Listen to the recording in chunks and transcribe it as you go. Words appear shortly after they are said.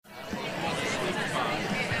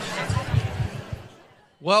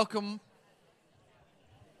Welcome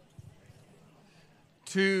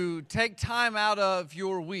to take time out of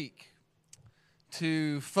your week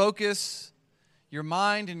to focus your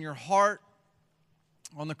mind and your heart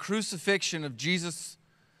on the crucifixion of Jesus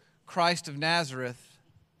Christ of Nazareth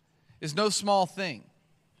is no small thing.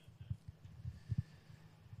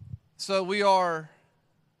 So we are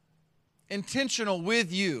intentional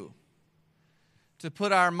with you to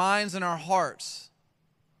put our minds and our hearts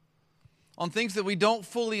on things that we don't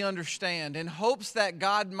fully understand in hopes that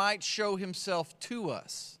God might show Himself to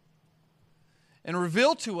us and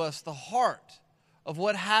reveal to us the heart of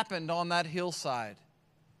what happened on that hillside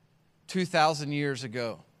 2,000 years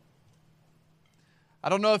ago. I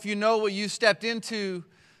don't know if you know what you stepped into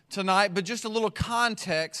tonight, but just a little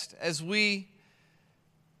context as we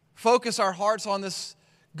focus our hearts on this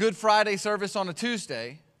Good Friday service on a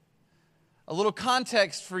Tuesday. A little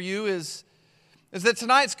context for you is that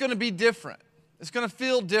tonight's going to be different. It's going to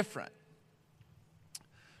feel different.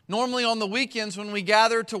 Normally on the weekends when we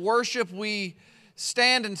gather to worship, we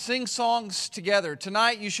stand and sing songs together.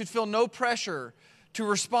 Tonight you should feel no pressure to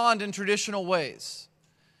respond in traditional ways.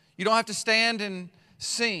 You don't have to stand and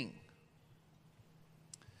sing.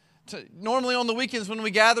 Normally on the weekends when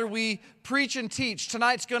we gather, we preach and teach.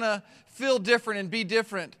 Tonight's going to feel different and be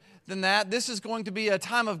different than that. This is going to be a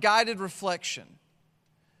time of guided reflection.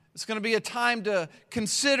 It's going to be a time to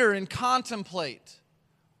consider and contemplate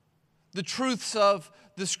the truths of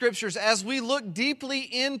the Scriptures as we look deeply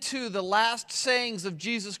into the last sayings of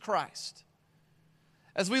Jesus Christ.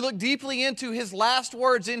 As we look deeply into His last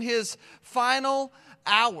words in His final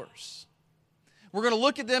hours. We're going to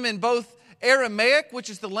look at them in both Aramaic, which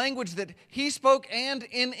is the language that He spoke, and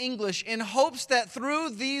in English, in hopes that through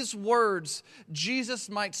these words, Jesus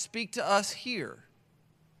might speak to us here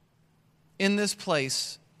in this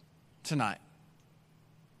place tonight.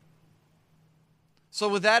 So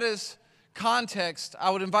with that as context, I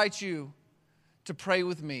would invite you to pray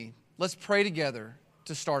with me. Let's pray together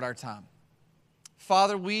to start our time.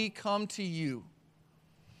 Father, we come to You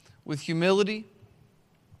with humility,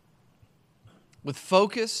 with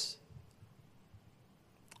focus,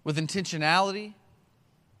 with intentionality,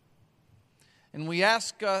 and we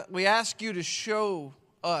ask You to show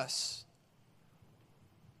us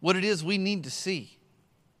what it is we need to see.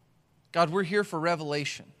 God, we're here for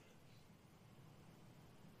revelation.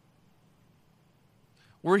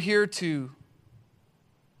 We're here to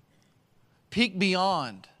peek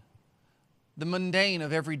beyond the mundane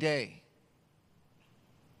of every day.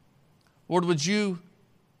 Lord, would You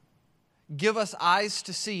give us eyes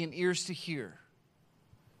to see and ears to hear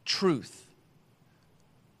truth.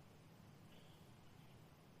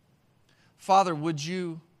 Father, would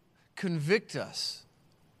You convict us?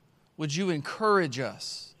 Would You encourage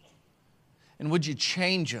us? And would You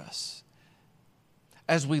change us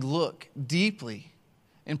as we look deeply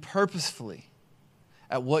and purposefully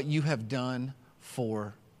at what You have done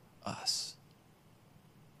for us?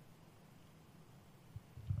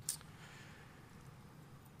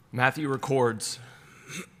 Matthew records,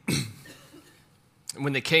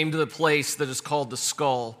 when they came to the place that is called the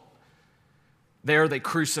Skull, there they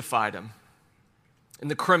crucified Him.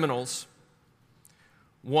 And the criminals,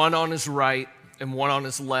 one on His right and one on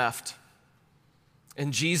His left.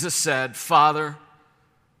 And Jesus said, Father,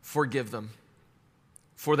 forgive them,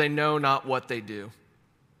 for they know not what they do.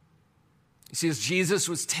 You see, as Jesus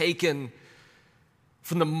was taken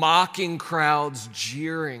from the mocking crowds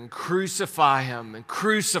jeering, crucify Him and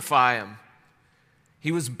crucify Him,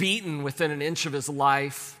 He was beaten within an inch of His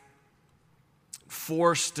life,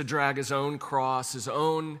 forced to drag His own cross, His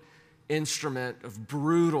own instrument of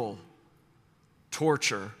brutal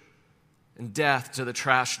torture and death to the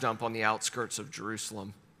trash dump on the outskirts of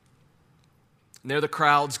Jerusalem. And there the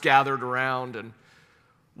crowds gathered around and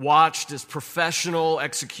watched as professional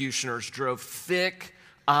executioners drove thick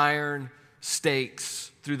iron stakes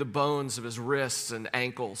through the bones of His wrists and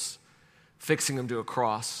ankles, fixing Him to a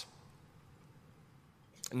cross.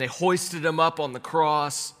 And they hoisted Him up on the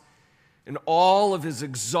cross, and all of His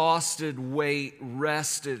exhausted weight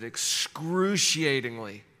rested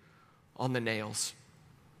excruciatingly on the nails.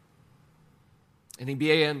 And He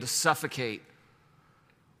began to suffocate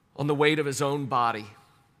on the weight of His own body,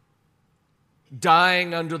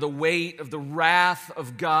 dying under the weight of the wrath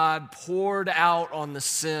of God poured out on the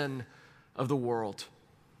sin of the world.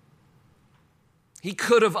 He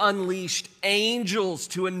could have unleashed angels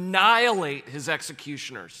to annihilate His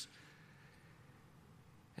executioners,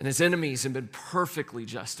 and His enemies have been perfectly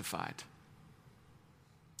justified.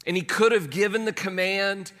 And He could have given the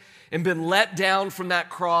command and been let down from that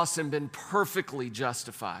cross and been perfectly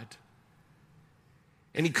justified.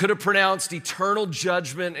 And he could have pronounced eternal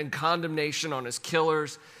judgment and condemnation on his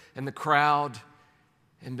killers and the crowd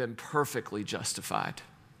and been perfectly justified.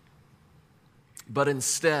 But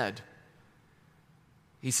instead,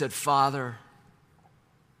 he said, Father,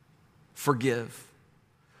 forgive.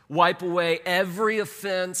 Wipe away every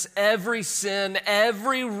offense, every sin,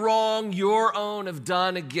 every wrong your own have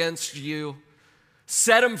done against you.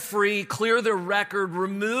 Set them free, clear their record,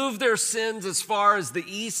 remove their sins as far as the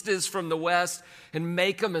east is from the west, and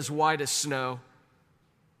make them as white as snow.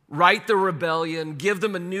 Right their rebellion, give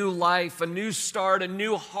them a new life, a new start, a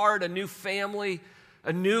new heart, a new family,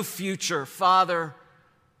 a new future. Father,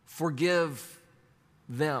 forgive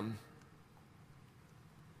them.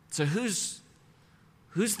 So who's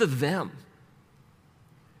the them?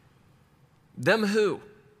 Them who?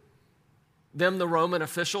 Them the Roman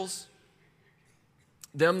officials?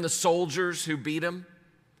 Them the soldiers who beat him?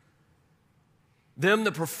 Them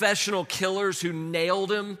the professional killers who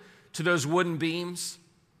nailed him to those wooden beams?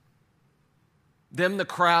 Them the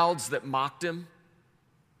crowds that mocked him?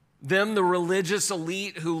 Them the religious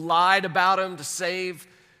elite who lied about him to save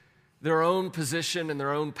their own position and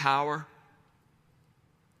their own power?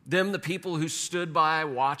 Them the people who stood by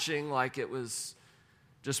watching like it was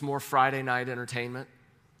just more Friday night entertainment?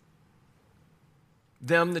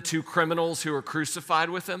 Them the two criminals who were crucified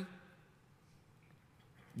with him?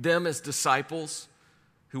 Them as disciples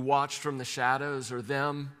who watched from the shadows? Or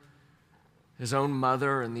them, his own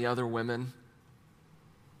mother and the other women?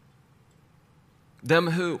 Them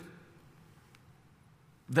who?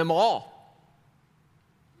 Them all.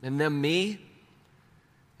 And them me,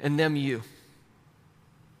 and them you.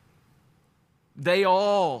 They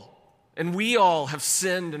all, and we all have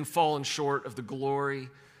sinned and fallen short of the glory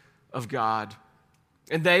of God.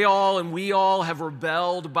 And they all and we all have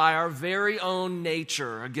rebelled by our very own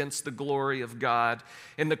nature against the glory of God.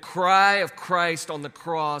 And the cry of Christ on the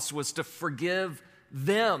cross was to forgive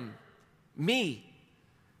them, me,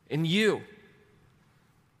 and you.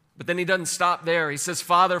 But then he doesn't stop there. He says,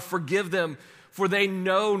 Father, forgive them, for they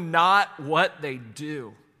know not what they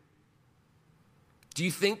do. Do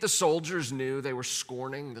you think the soldiers knew they were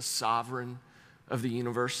scorning the sovereign of the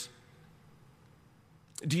universe?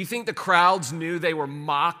 Do you think the crowds knew they were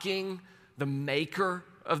mocking the maker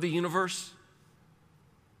of the universe?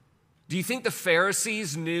 Do you think the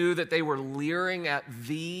Pharisees knew that they were leering at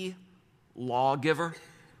the lawgiver?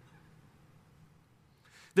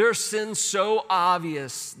 There are sins so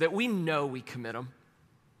obvious that we know we commit them.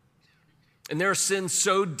 And there are sins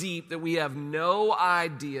so deep that we have no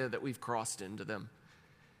idea that we've crossed into them.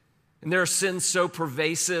 And there are sins so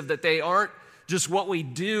pervasive that they aren't just what we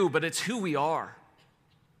do, but it's who we are.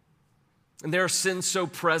 And there are sins so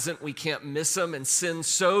present we can't miss them, and sins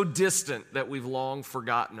so distant that we've long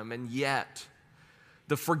forgotten them. And yet,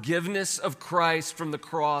 the forgiveness of Christ from the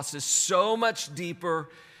cross is so much deeper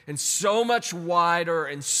and so much wider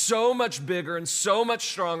and so much bigger and so much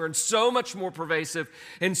stronger and so much more pervasive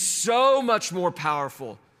and so much more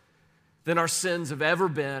powerful than our sins have ever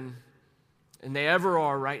been, and they ever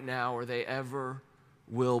are right now, or they ever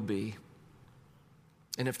will be.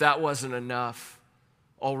 And if that wasn't enough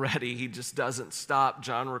already, he just doesn't stop.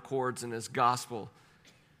 John records in his gospel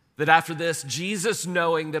that after this, Jesus,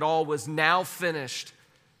 knowing that all was now finished,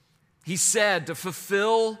 he said, to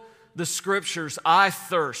fulfill the scriptures, I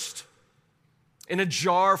thirst. And a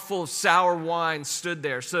jar full of sour wine stood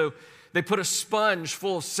there. So they put a sponge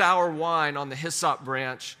full of sour wine on the hyssop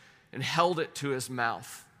branch and held it to his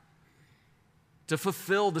mouth to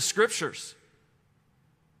fulfill the scriptures.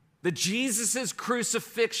 That Jesus'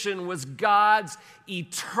 crucifixion was God's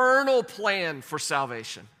eternal plan for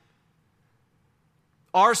salvation.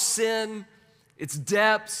 Our sin, its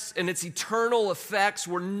depths, and its eternal effects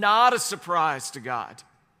were not a surprise to God.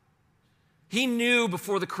 He knew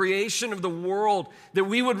before the creation of the world that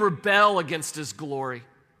we would rebel against his glory.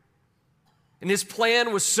 And his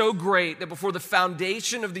plan was so great that before the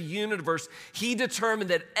foundation of the universe, he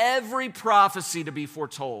determined that every prophecy to be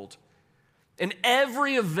foretold and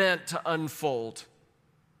every event to unfold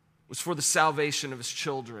was for the salvation of his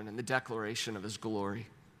children and the declaration of his glory.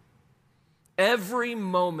 Every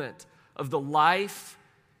moment of the life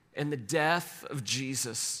and the death of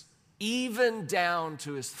Jesus, even down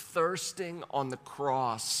to his thirsting on the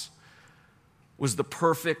cross, was the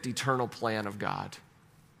perfect eternal plan of God.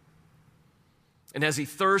 And as he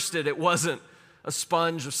thirsted, it wasn't a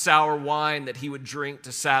sponge of sour wine that he would drink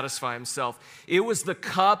to satisfy himself. It was the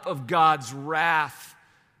cup of God's wrath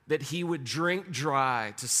that he would drink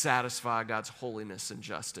dry to satisfy God's holiness and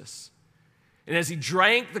justice. And as he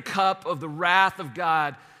drank the cup of the wrath of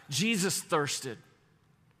God, Jesus thirsted.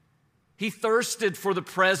 He thirsted for the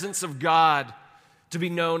presence of God to be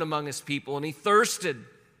known among his people, and he thirsted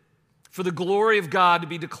for the glory of God to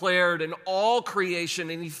be declared in all creation,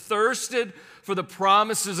 and he thirsted for the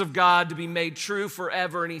promises of God to be made true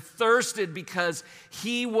forever, and he thirsted because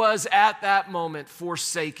he was at that moment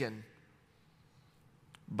forsaken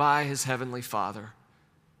by his heavenly Father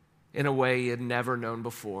in a way he had never known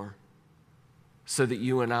before, so that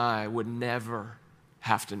you and I would never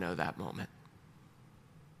have to know that moment.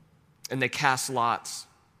 And they cast lots,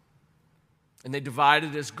 and they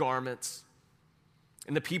divided his garments,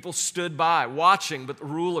 and the people stood by watching, but the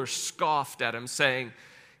ruler scoffed at him, saying,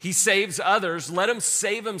 "He saves others, let him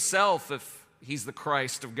save himself if he's the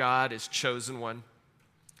Christ of God, his chosen one."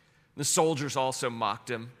 The soldiers also mocked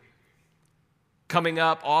him, coming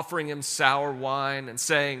up, offering him sour wine and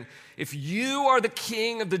saying, "If you are the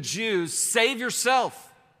king of the Jews, save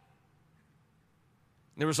yourself."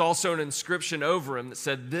 There was also an inscription over him that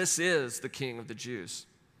said, "This is the king of the Jews."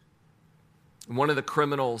 And one of the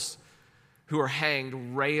criminals who were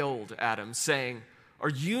hanged railed at him, saying, "Are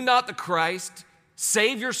you not the Christ?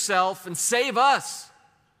 Save yourself and save us."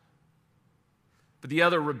 But the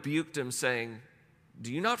other rebuked him, saying,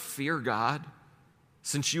 "Do you not fear God,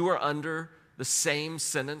 since you are under the same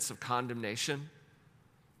sentence of condemnation?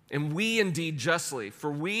 And we indeed justly,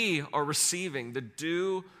 for we are receiving the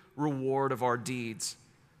due reward of our deeds.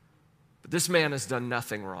 But this man has done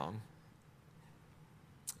nothing wrong."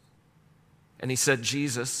 And he said,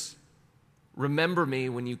 "Jesus, remember me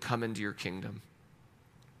when you come into your kingdom."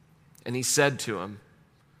 And he said to him,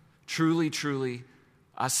 "Truly, truly,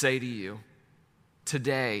 I say to you,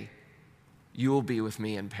 today you will be with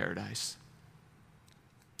me in paradise."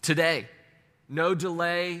 Today, no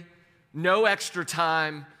delay, no extra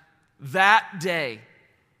time, that day.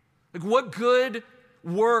 Like, what good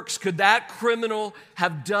works could that criminal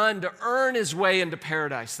have done to earn his way into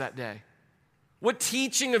paradise that day? What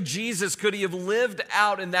teaching of Jesus could he have lived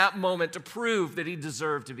out in that moment to prove that he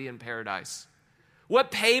deserved to be in paradise? What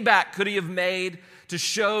payback could he have made to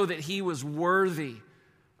show that he was worthy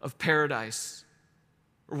of paradise?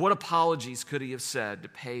 Or what apologies could he have said to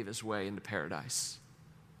pave his way into paradise?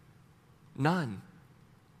 None.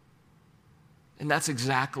 And that's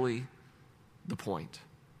exactly the point.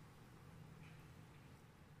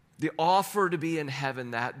 The offer to be in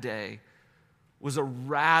heaven that day was a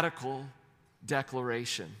radical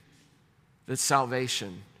declaration that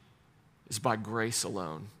salvation is by grace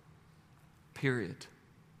alone. Period.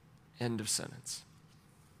 End of sentence.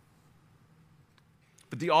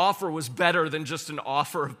 But the offer was better than just an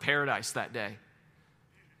offer of paradise that day.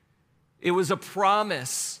 It was a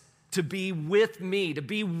promise to be with me, to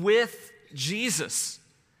be with Jesus.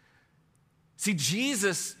 See,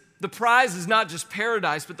 Jesus, the prize is not just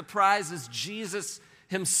paradise, but the prize is Jesus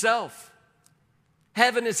himself.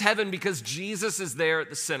 Heaven is heaven because Jesus is there at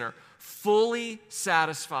the center, fully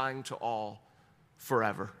satisfying to all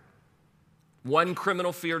forever. One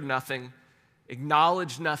criminal feared nothing,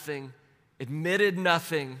 acknowledged nothing, admitted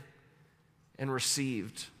nothing, and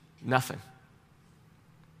received nothing.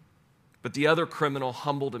 But the other criminal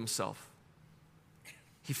humbled himself.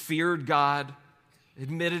 He feared God,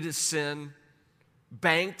 admitted his sin,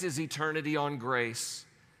 banked his eternity on grace,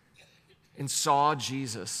 and saw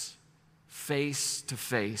Jesus face to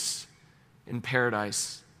face in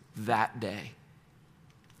paradise that day.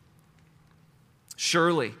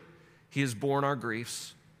 Surely he has borne our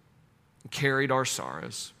griefs and carried our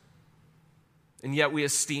sorrows, and yet we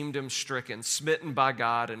esteemed him stricken, smitten by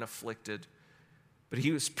God, and afflicted. But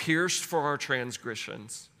he was pierced for our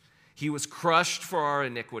transgressions. He was crushed for our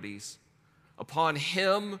iniquities. Upon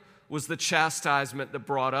him was the chastisement that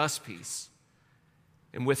brought us peace,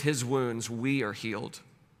 and with his wounds we are healed.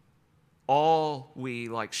 All we,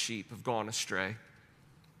 like sheep, have gone astray.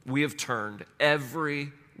 We have turned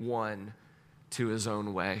every one to his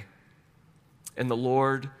own way, and the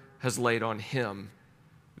Lord has laid on him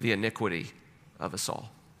the iniquity of us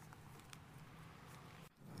all.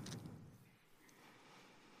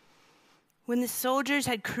 When the soldiers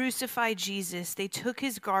had crucified Jesus, they took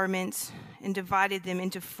his garments and divided them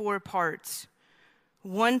into 4 parts,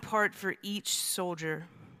 1 part for each soldier,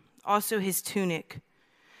 also his tunic.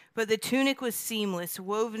 But the tunic was seamless,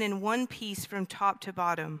 woven in one piece from top to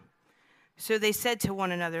bottom. So they said to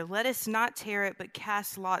one another, "Let us not tear it, but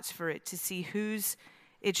cast lots for it to see whose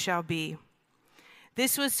it shall be."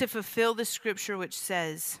 This was to fulfill the scripture which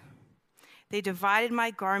says, "They divided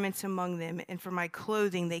my garments among them, and for my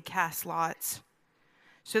clothing they cast lots."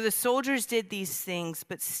 So the soldiers did these things,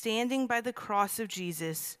 but standing by the cross of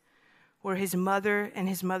Jesus were his mother and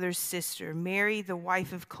his mother's sister, Mary, the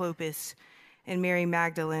wife of Clopas, and Mary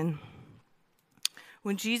Magdalene.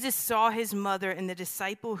 When Jesus saw his mother and the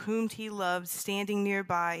disciple whom he loved standing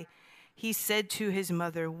nearby, he said to his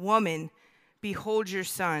mother, "Woman, behold your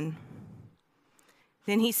son."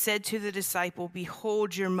 Then he said to the disciple,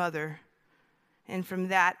 "Behold your mother." And from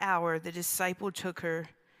that hour, the disciple took her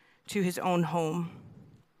to his own home.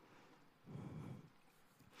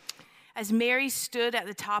 As Mary stood at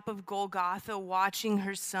the top of Golgotha watching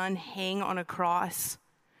her son hang on a cross,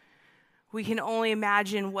 we can only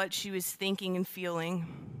imagine what she was thinking and feeling.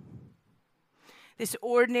 This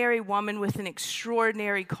ordinary woman with an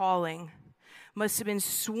extraordinary calling must have been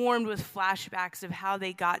swarmed with flashbacks of how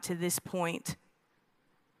they got to this point.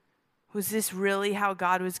 Was this really how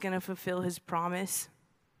God was going to fulfill his promise?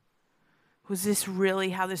 Was this really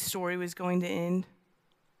how the story was going to end?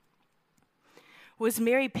 Was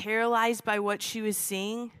Mary paralyzed by what she was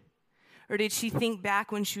seeing? Or did she think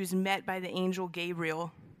back when she was met by the angel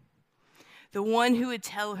Gabriel, the one who would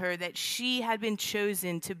tell her that she had been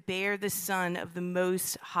chosen to bear the Son of the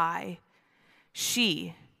Most High?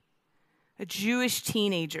 She, a Jewish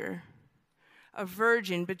teenager, a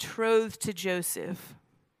virgin betrothed to Joseph.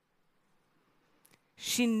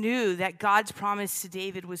 She knew that God's promise to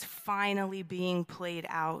David was finally being played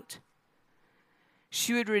out.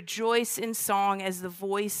 She would rejoice in song as the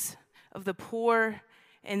voice of the poor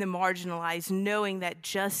and the marginalized, knowing that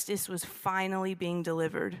justice was finally being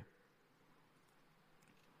delivered.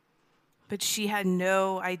 But she had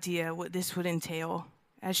no idea what this would entail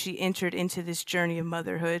as she entered into this journey of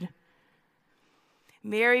motherhood.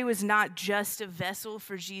 Mary was not just a vessel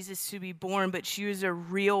for Jesus to be born, but she was a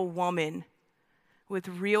real woman with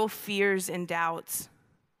real fears and doubts.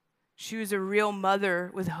 She was a real mother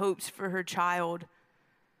with hopes for her child.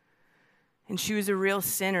 And she was a real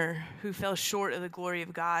sinner who fell short of the glory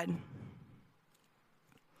of God.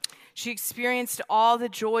 She experienced all the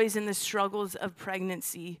joys and the struggles of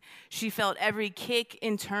pregnancy. She felt every kick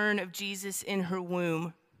and turn of Jesus in her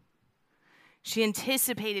womb. She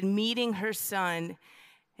anticipated meeting her son,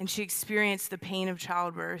 and she experienced the pain of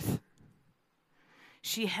childbirth.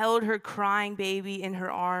 She held her crying baby in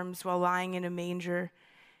her arms while lying in a manger,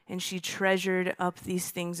 and she treasured up these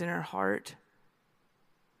things in her heart.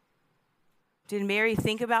 Did Mary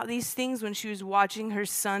think about these things when she was watching her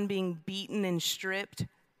son being beaten and stripped?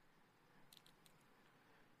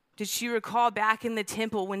 Did she recall back in the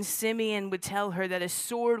temple when Simeon would tell her that a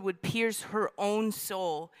sword would pierce her own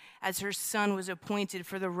soul as her son was appointed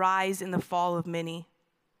for the rise and the fall of many?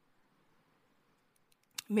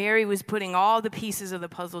 Mary was putting all the pieces of the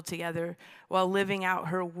puzzle together while living out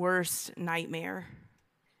her worst nightmare.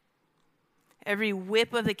 Every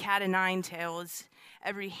whip of the cat o' nine tails,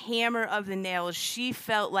 every hammer of the nails, she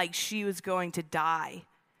felt like she was going to die.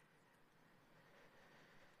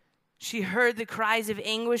 She heard the cries of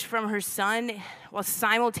anguish from her son while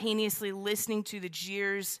simultaneously listening to the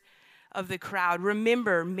jeers of the crowd.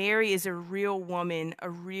 Remember, Mary is a real woman, a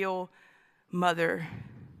real mother.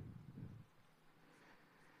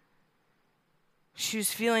 She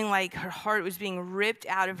was feeling like her heart was being ripped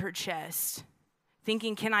out of her chest,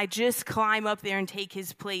 thinking, can I just climb up there and take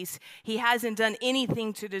his place? He hasn't done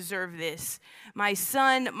anything to deserve this. My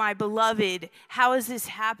son, my beloved, how is this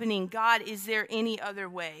happening? God, is there any other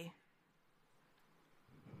way?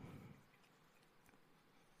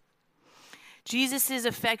 Jesus'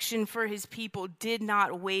 affection for his people did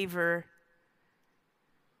not waver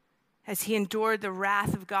as he endured the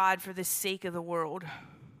wrath of God for the sake of the world.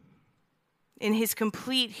 In his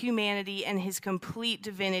complete humanity and his complete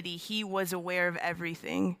divinity, he was aware of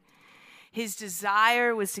everything. His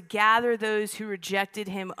desire was to gather those who rejected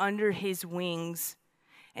him under his wings,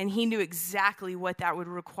 and he knew exactly what that would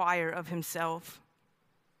require of himself.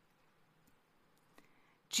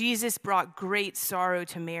 Jesus brought great sorrow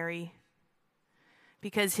to Mary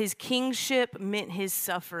because his kingship meant his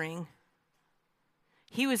suffering.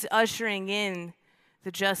 He was ushering in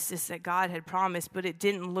the justice that God had promised, but it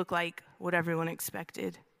didn't look like what everyone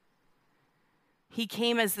expected. He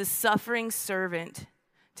came as the suffering servant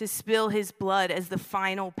to spill his blood as the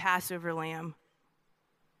final Passover lamb.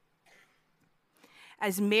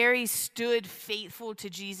 As Mary stood faithful to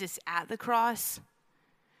Jesus at the cross,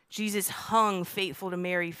 Jesus hung faithful to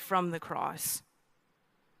Mary from the cross.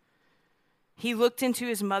 He looked into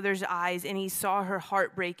his mother's eyes and he saw her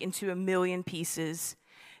heart break into a million pieces.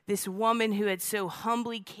 This woman who had so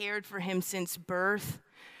humbly cared for him since birth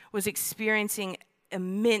was experiencing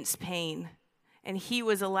immense pain, and he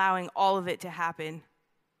was allowing all of it to happen.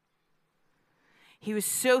 He was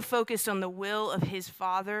so focused on the will of his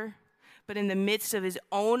Father, but in the midst of his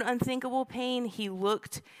own unthinkable pain, he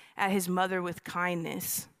looked at his mother with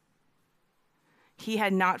kindness. He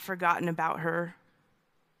had not forgotten about her.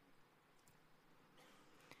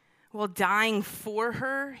 While dying for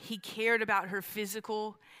her, he cared about her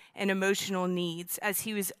physical and emotional needs. As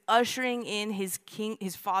he was ushering in his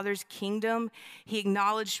Father's kingdom, he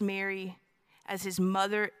acknowledged Mary as his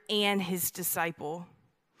mother and his disciple.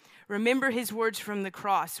 Remember his words from the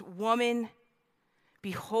cross, "Woman,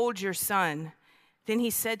 behold your son." Then he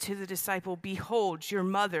said to the disciple, "Behold your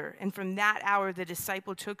mother." And from that hour, the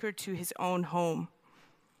disciple took her to his own home.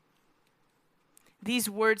 These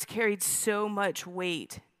words carried so much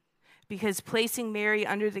weight because placing Mary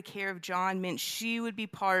under the care of John meant she would be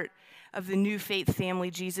part of the new faith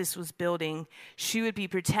family Jesus was building. She would be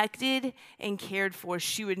protected and cared for.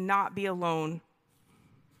 She would not be alone.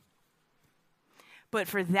 But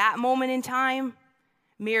for that moment in time,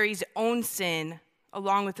 Mary's own sin,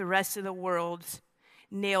 along with the rest of the world's,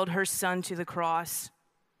 nailed her son to the cross.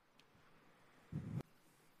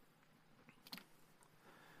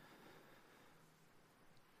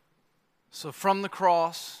 So from the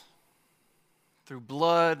cross, through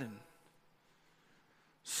blood and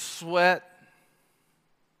sweat,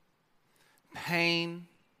 pain,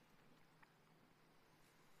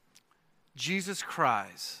 Jesus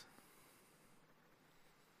cries,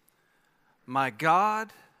 my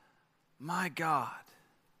God,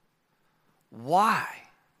 why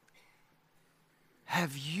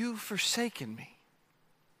have you forsaken me?"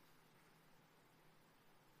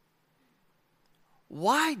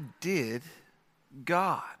 Why did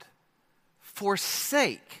God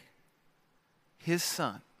forsake his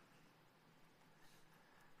son?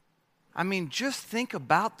 I mean, just think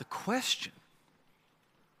about the question.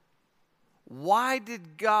 Why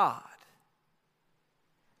did God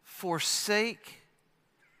forsake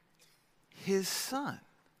his son?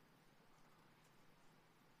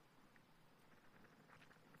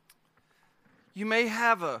 You may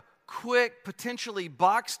have a quick, potentially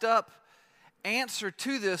boxed up answer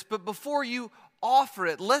to this, but before you offer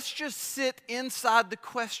it, let's just sit inside the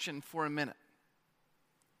question for a minute.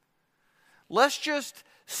 Let's just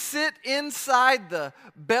sit inside the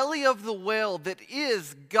belly of the whale that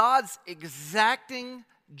is God's exacting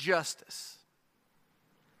justice.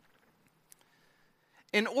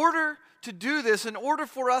 In order to do this, in order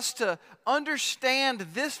for us to understand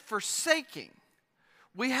this forsaking,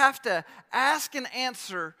 we have to ask and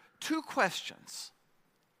answer two questions.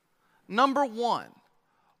 Number one,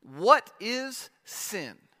 what is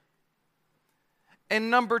sin? And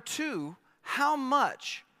number two, how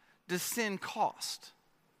much does sin cost?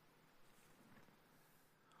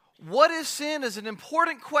 What is sin is an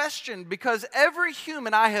important question because every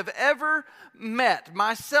human I have ever met,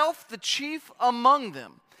 myself the chief among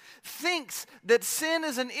them, thinks that sin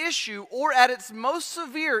is an issue, or at its most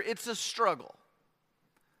severe, it's a struggle.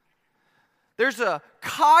 There's a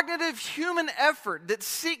cognitive human effort that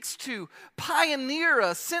seeks to pioneer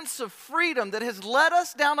a sense of freedom that has led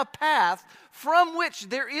us down a path from which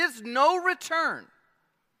there is no return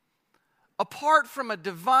apart from a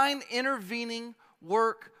divine intervening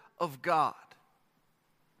work of God.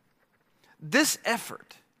 This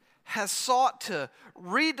effort has sought to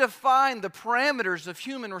redefine the parameters of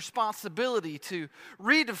human responsibility, to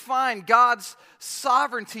redefine God's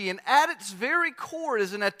sovereignty, and at its very core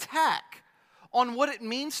is an attack on what it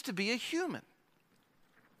means to be a human.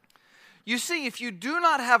 You see, if you do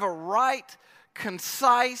not have a right,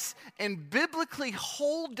 concise, and biblically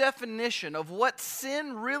whole definition of what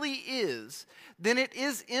sin really is, then it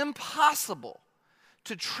is impossible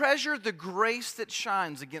to treasure the grace that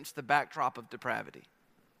shines against the backdrop of depravity.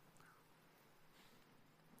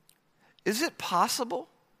 Is it possible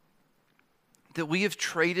that we have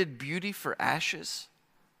traded beauty for ashes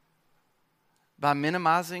by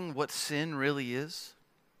minimizing what sin really is?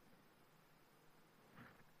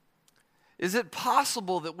 Is it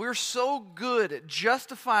possible that we're so good at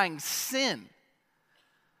justifying sin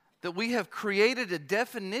that we have created a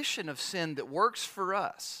definition of sin that works for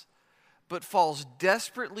us but falls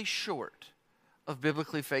desperately short of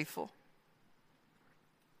biblically faithful?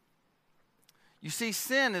 You see,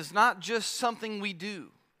 sin is not just something we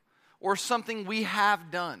do or something we have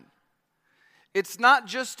done. It's not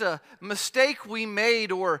just a mistake we made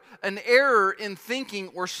or an error in thinking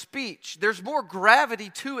or speech. There's more gravity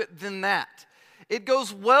to it than that. It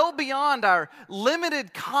goes well beyond our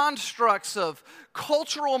limited constructs of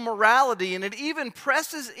cultural morality, and it even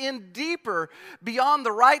presses in deeper beyond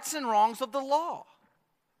the rights and wrongs of the law.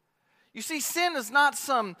 You see, sin is not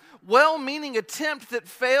some well-meaning attempt that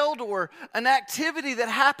failed or an activity that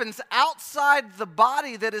happens outside the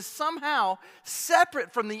body that is somehow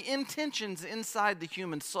separate from the intentions inside the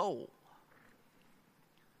human soul.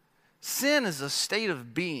 Sin is a state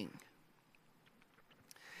of being.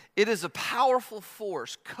 It is a powerful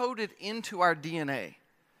force coded into our DNA.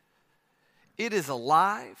 It is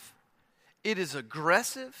alive, it is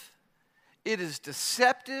aggressive, it is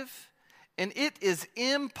deceptive, and it is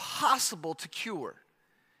impossible to cure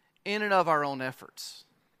in and of our own efforts.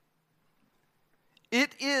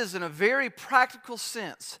 It is, in a very practical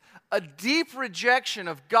sense, a deep rejection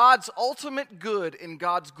of God's ultimate good and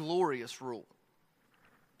God's glorious rule.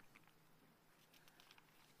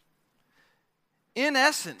 In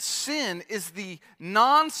essence, sin is the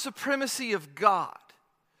non-supremacy of God,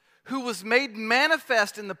 who was made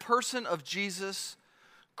manifest in the person of Jesus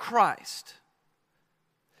Christ.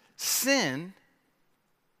 Sin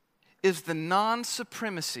is the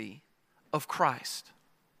non-supremacy of Christ.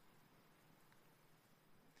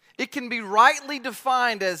 It can be rightly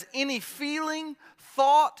defined as any feeling,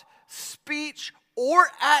 thought, speech, or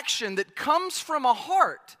action that comes from a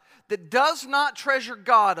heart that does not treasure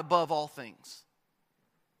God above all things.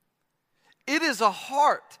 It is a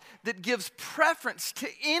heart that gives preference to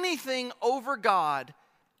anything over God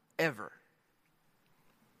ever.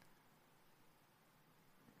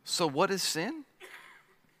 So what is sin?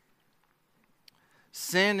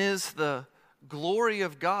 Sin is the glory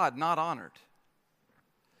of God not honored.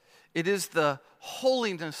 It is the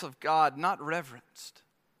holiness of God not reverenced.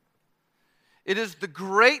 It is the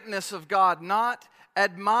greatness of God not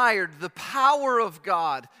admired, the power of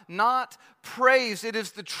God not praised. It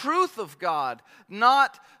is the truth of God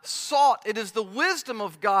not sought. It is the wisdom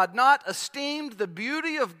of God not esteemed, the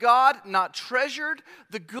beauty of God not treasured,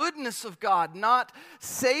 the goodness of God not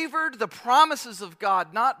savored, the promises of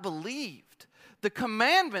God not believed, the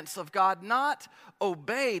commandments of God not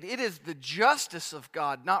obeyed. It is the justice of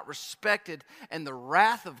God not respected, and the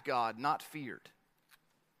wrath of God not feared.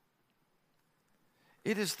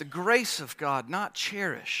 It is the grace of God not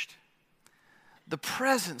cherished, the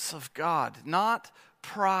presence of God not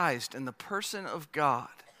prized, and the person of God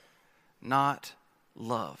not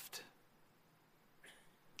loved.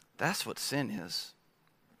 That's what sin is.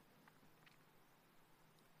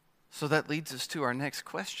 So that leads us to our next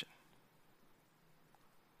question.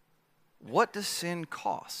 What does sin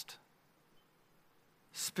cost?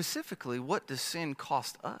 Specifically, what does sin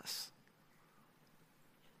cost us?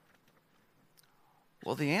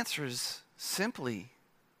 Well, the answer is simply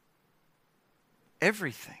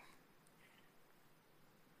everything.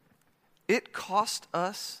 It cost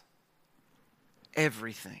us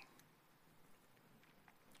everything.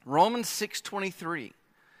 Romans 6:23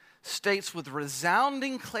 states with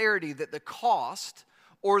resounding clarity that the cost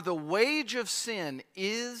or the wage of sin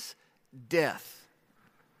is death.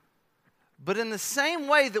 But in the same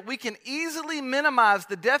way that we can easily minimize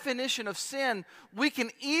the definition of sin, we can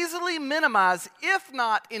easily minimize, if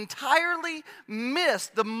not entirely miss,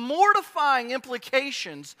 the mortifying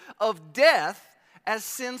implications of death as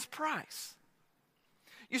sin's price.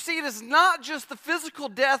 You see, it is not just the physical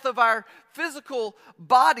death of our physical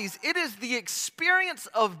bodies. It is the experience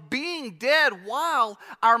of being dead while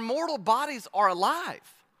our mortal bodies are alive.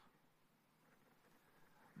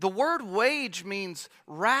 The word wage means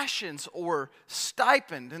rations or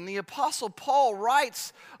stipend, and the Apostle Paul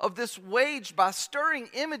writes of this wage by stirring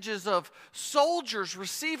images of soldiers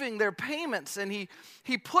receiving their payments, and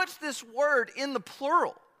he puts this word in the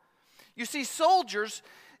plural. You see, soldiers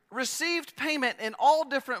received payment in all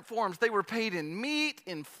different forms. They were paid in meat,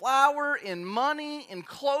 in flour, in money, in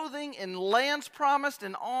clothing, in lands promised,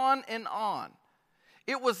 and on and on.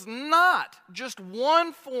 It was not just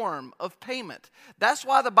one form of payment. That's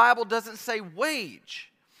why the Bible doesn't say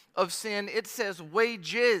wage of sin. It says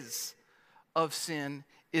wages of sin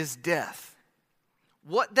is death.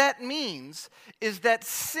 What that means is that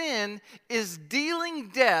sin is dealing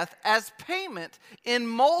death as payment in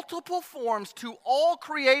multiple forms to all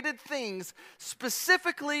created things,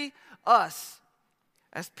 specifically us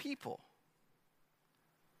as people.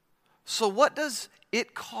 So what does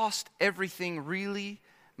it cost everything really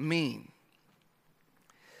mean?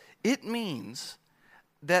 It means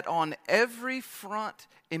that on every front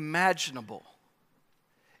imaginable,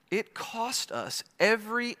 it cost us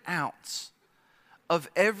every ounce of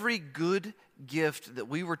every good gift that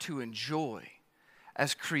we were to enjoy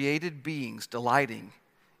as created beings delighting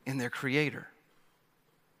in their Creator.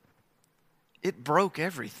 It broke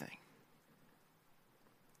everything.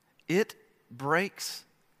 It breaks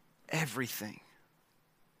everything.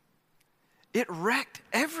 It wrecked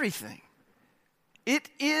everything. It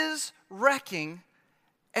is wrecking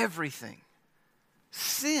everything.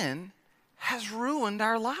 Sin has ruined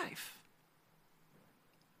our life.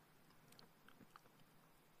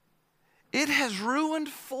 It has ruined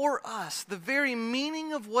for us the very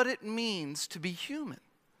meaning of what it means to be human,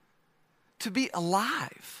 to be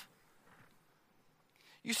alive.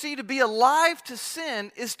 You see, to be alive to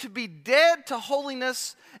sin is to be dead to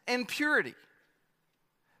holiness and purity.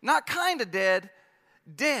 Not kind of dead,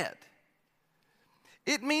 dead.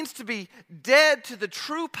 It means to be dead to the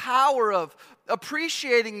true power of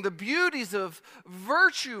appreciating the beauties of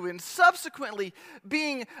virtue and subsequently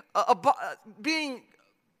being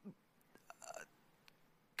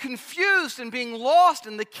confused and being lost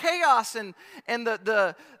in the chaos and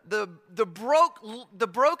the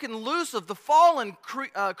broken loose of the fallen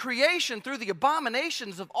creation through the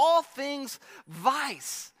abominations of all things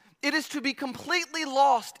vice. It is to be completely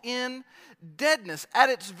lost in deadness. At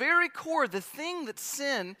its very core, the thing that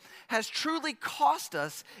sin has truly cost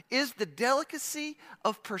us is the delicacy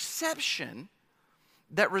of perception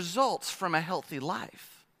that results from a healthy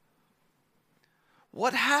life.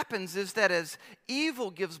 What happens is that as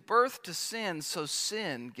evil gives birth to sin, so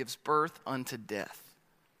sin gives birth unto death.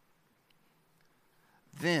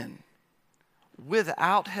 Then,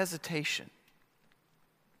 without hesitation,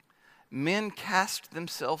 men cast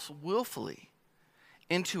themselves willfully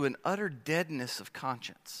into an utter deadness of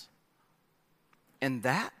conscience. And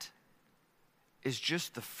that is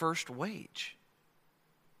just the first wage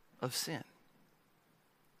of sin.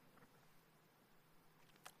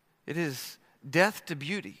 It is death to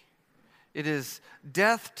beauty. It is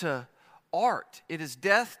death to art. It is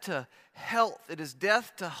death to health. It is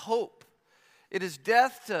death to hope. It is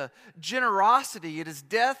death to generosity. It is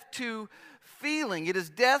death to feeling. It is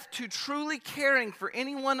death to truly caring for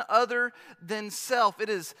anyone other than self. It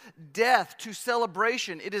is death to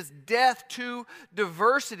celebration. It is death to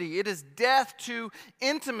diversity. It is death to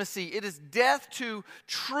intimacy. It is death to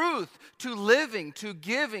truth, to living, to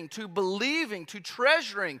giving, to believing, to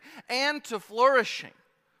treasuring, and to flourishing.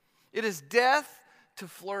 It is death to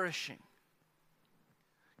flourishing.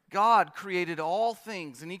 God created all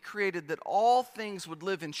things, and He created that all things would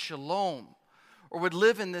live in shalom, or would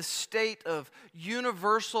live in this state of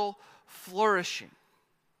universal flourishing.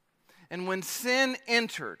 And when sin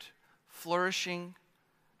entered, flourishing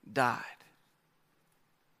died.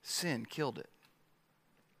 Sin killed it.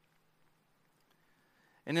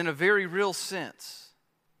 And in a very real sense,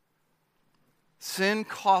 sin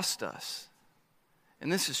cost us,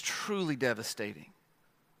 and this is truly devastating,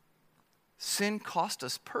 sin cost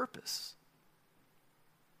us purpose.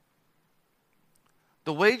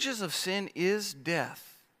 The wages of sin is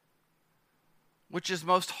death, which is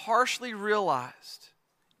most harshly realized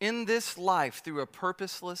in this life through a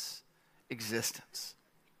purposeless existence.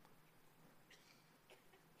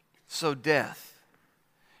 So death,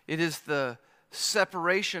 it is the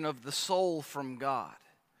separation of the soul from God.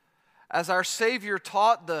 As our Savior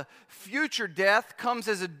taught, the future death comes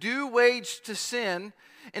as a due wage to sin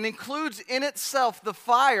and includes in itself the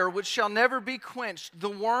fire which shall never be quenched, the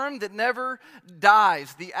worm that never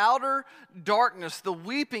dies, the outer darkness, the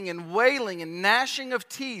weeping and wailing and gnashing of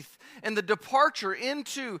teeth, and the departure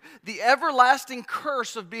into the everlasting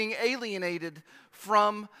curse of being alienated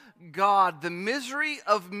from God. The misery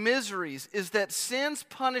of miseries is that sin's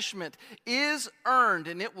punishment is earned,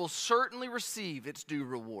 and it will certainly receive its due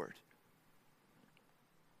reward.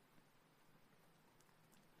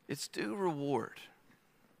 Its due reward.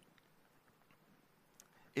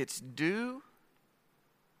 Its due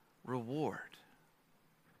reward.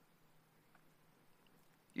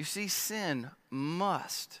 You see, sin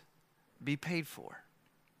must be paid for.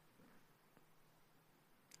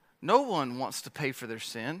 No one wants to pay for their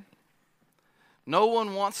sin. No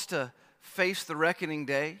one wants to face the reckoning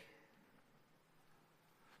day.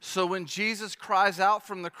 So when Jesus cries out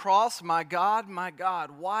from the cross, my God,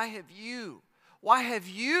 why have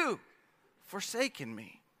you forsaken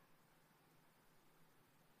me?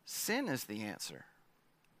 Sin is the answer.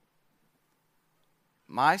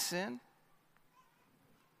 My sin,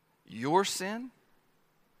 your sin,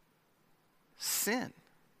 sin.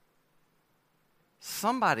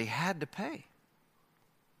 Somebody had to pay.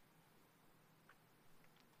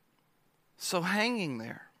 So hanging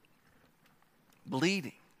there,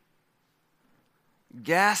 bleeding,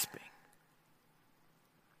 gasping,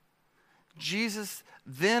 Jesus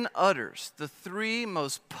then utters the three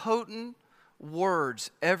most potent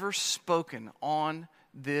words ever spoken on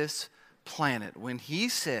this planet when He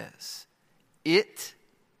says, "It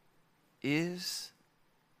is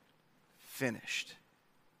finished."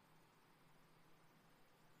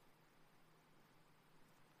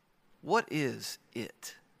 What is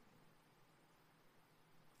it?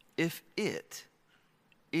 If it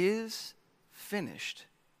is finished,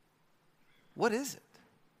 what is it?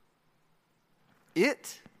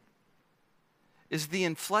 It is the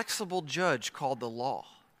inflexible judge called the law.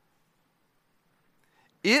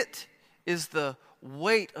 It is the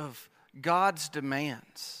weight of God's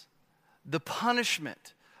demands, the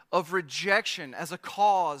punishment of rejection as a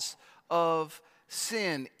cause of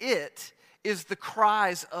sin. It is the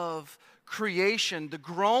cries of creation, the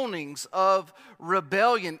groanings of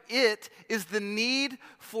rebellion. It is the need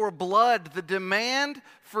for blood, the demand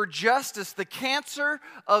for justice, the cancer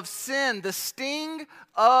of sin, the sting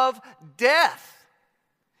of death.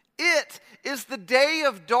 It is the day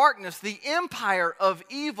of darkness, the empire of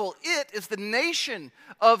evil. It is the nation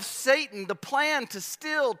of Satan, the plan to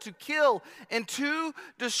steal, to kill, and to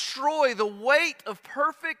destroy, the weight of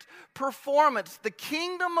perfect performance, the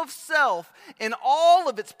kingdom of self in all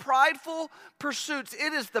of its prideful pursuits.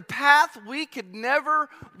 It is the path we could never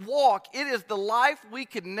walk. It is the life we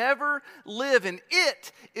could never live. And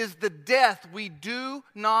it is the death we do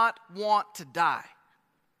not want to die.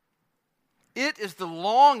 It is the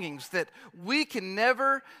longings that we can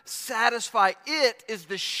never satisfy. It is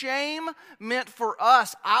the shame meant for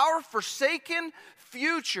us, our forsaken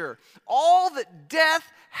future. All that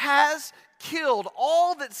death has killed,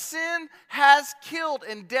 all that sin has killed,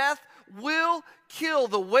 and death will kill.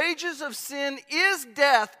 The wages of sin is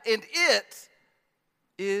death, and it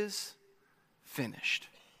is finished.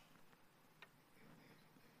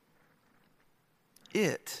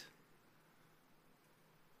 It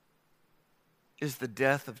is the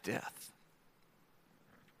death of death.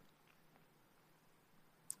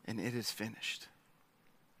 And it is finished.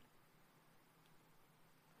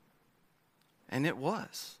 And it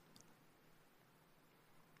was.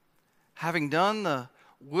 Having done the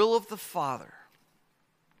will of the Father,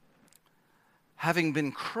 having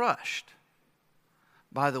been crushed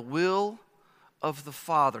by the will of the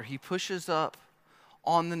Father, he pushes up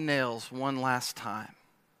on the nails one last time,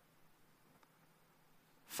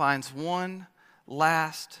 finds one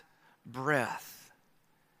last breath,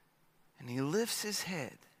 and he lifts his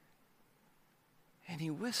head and he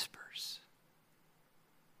whispers,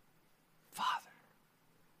 Father,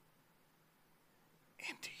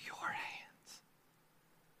 into your hands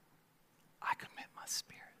I commit my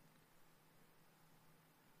spirit.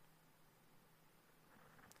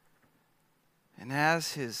 And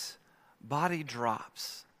as his body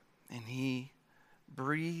drops and he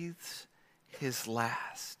breathes his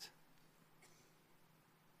last,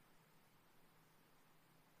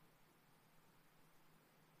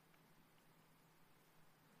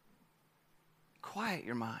 quiet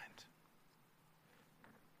your mind.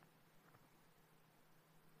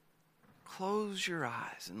 Close your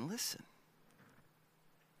eyes and listen.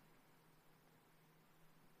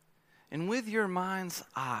 And with your mind's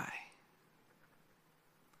eye,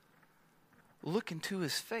 look into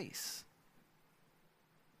his face.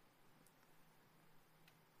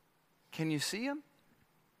 Can you see him?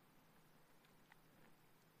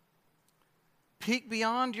 Peek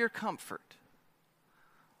beyond your comfort.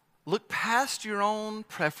 Look past your own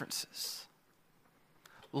preferences.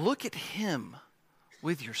 Look at him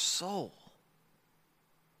with your soul.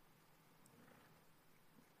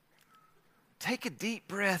 Take a deep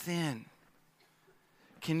breath in.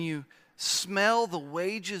 Can you smell the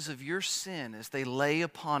wages of your sin as they lay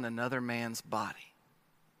upon another man's body?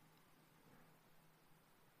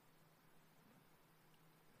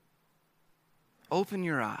 Open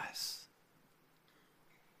your eyes.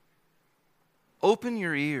 Open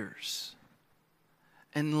your ears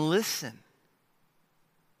and listen.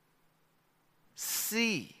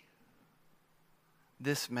 See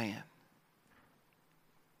this man.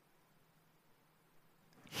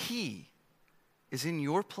 He is in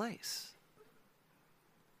your place.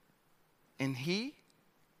 And he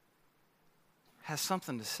has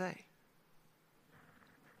something to say.